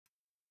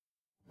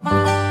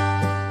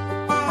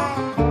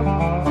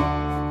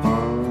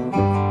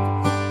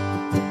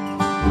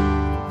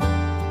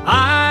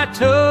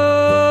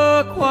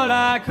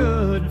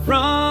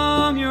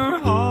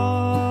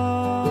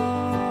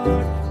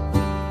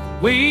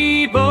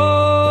We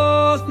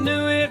both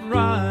knew it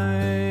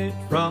right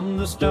from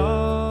the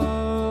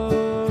start.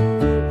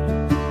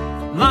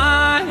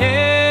 My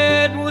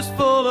head was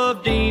full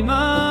of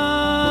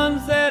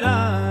demons that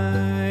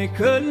I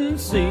couldn't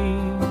see,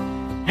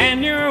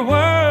 and your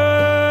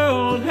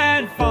world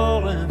had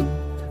fallen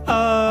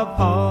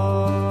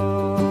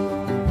apart.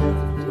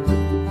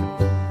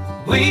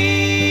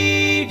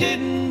 We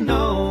didn't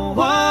know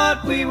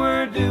what we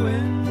were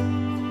doing,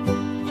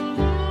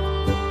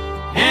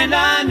 and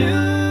I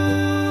knew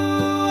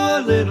a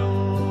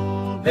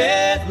little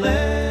bit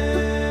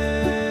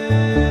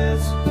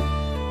less.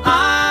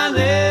 I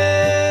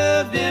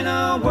lived in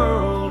a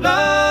world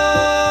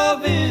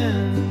of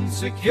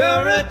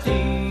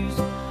insecurities,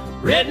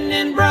 written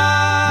in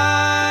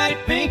bright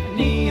pink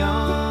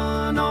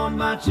neon on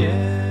my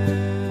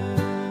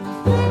chest.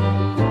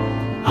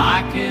 I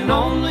can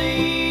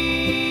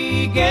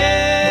only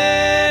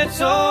get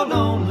so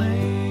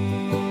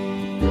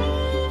lonely.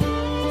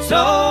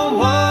 So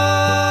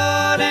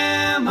what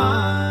am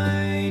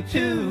I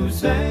to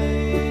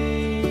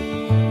say?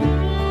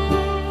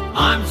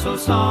 I'm so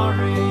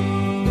sorry.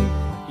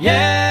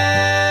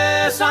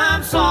 Yes,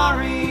 I'm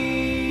sorry.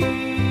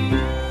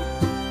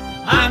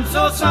 I'm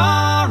so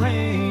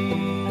sorry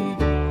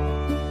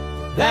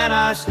that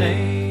I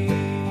stayed.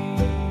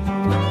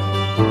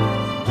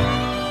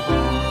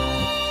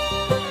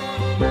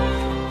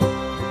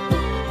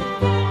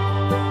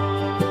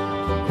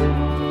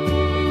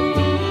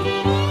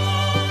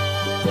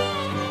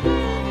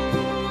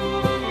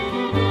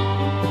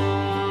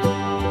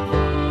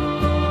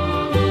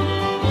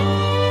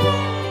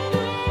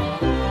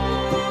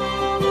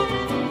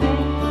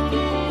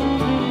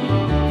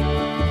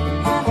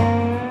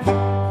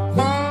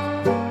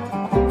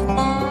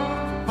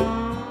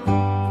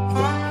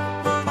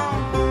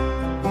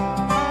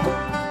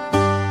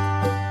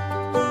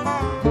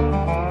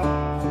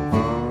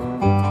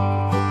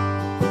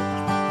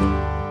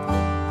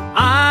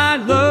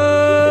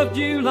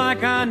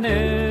 Like I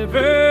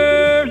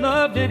never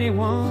loved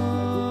anyone,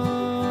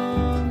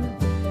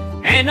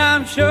 and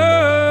I'm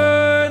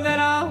sure that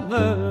I'll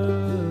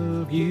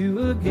love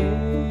you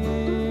again.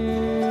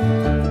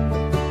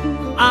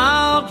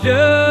 I'll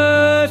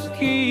just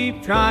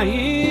keep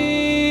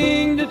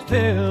trying to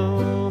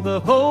tell the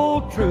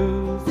whole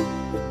truth.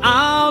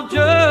 I'll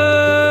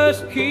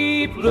just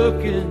keep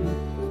looking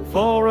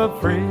for a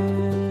friend.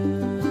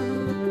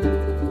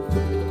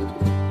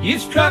 You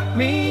struck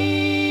me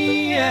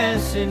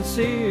as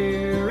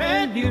sincere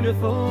and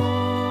beautiful.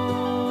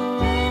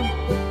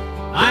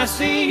 I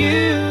see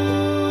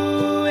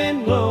you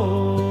in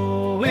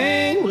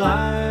glowing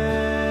light.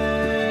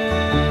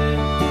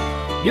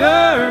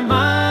 Your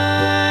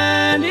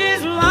mind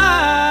is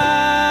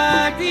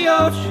like the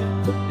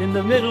ocean in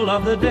the middle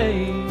of the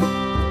day.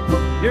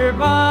 Your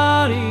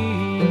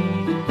body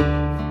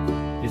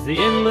is the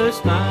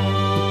endless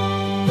night.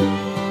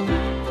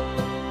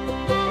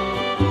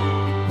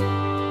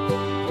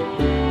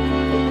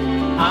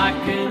 I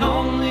can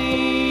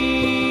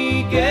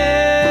only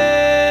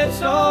get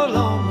so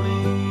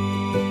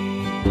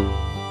lonely.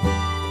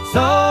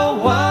 So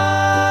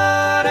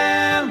what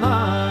am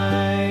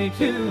I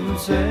to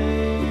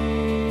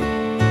say?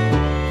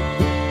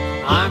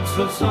 I'm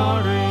so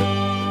sorry.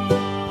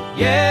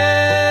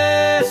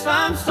 Yes,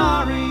 I'm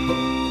sorry.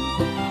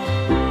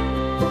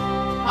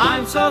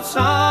 I'm so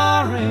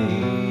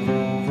sorry